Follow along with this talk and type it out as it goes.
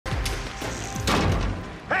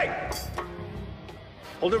Hey!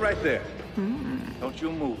 Hold it right there. Don't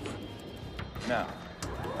you move. Now,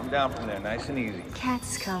 come down from there, nice and easy.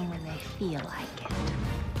 Cats come when they feel like it.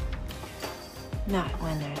 Not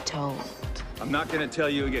when they're told. I'm not gonna tell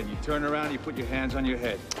you again. You turn around, you put your hands on your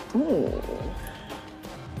head. Ooh.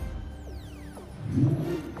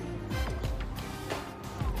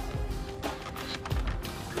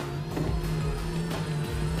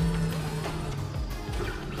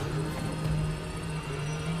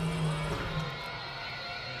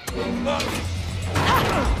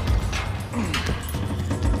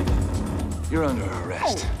 You're under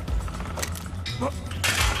arrest.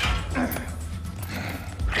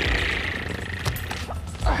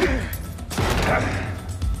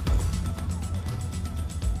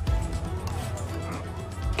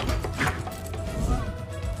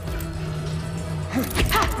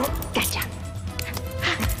 Gotcha.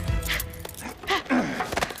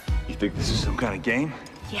 You think this is some kind of game?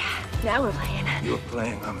 Yeah, now we're playing. You're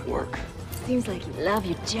playing, I'm at work. Seems like you love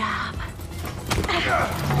your job.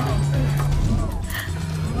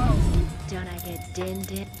 Don't I get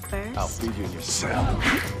dinned in first? I'll feed you in your cell.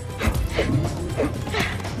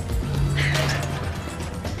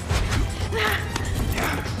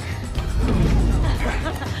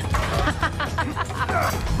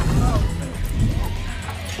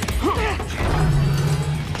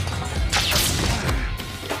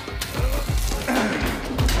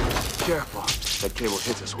 Careful. That cable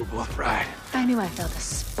hits us, we're both fried. I knew I felt a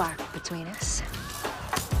spark between us.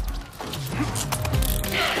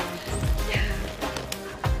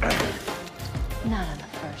 Not on the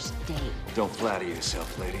first date. Don't flatter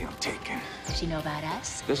yourself, lady. I'm taken. Does she know about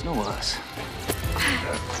us? There's no us.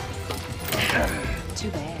 Too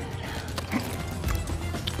bad.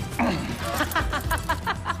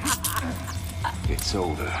 It's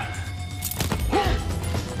over.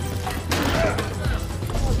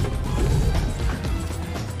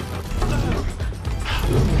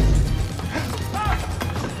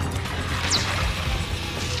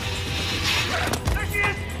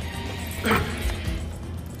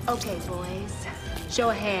 Okay, boys. Show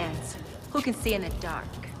of hands. Who can see in the dark?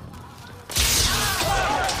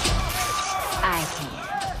 I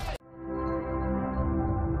can.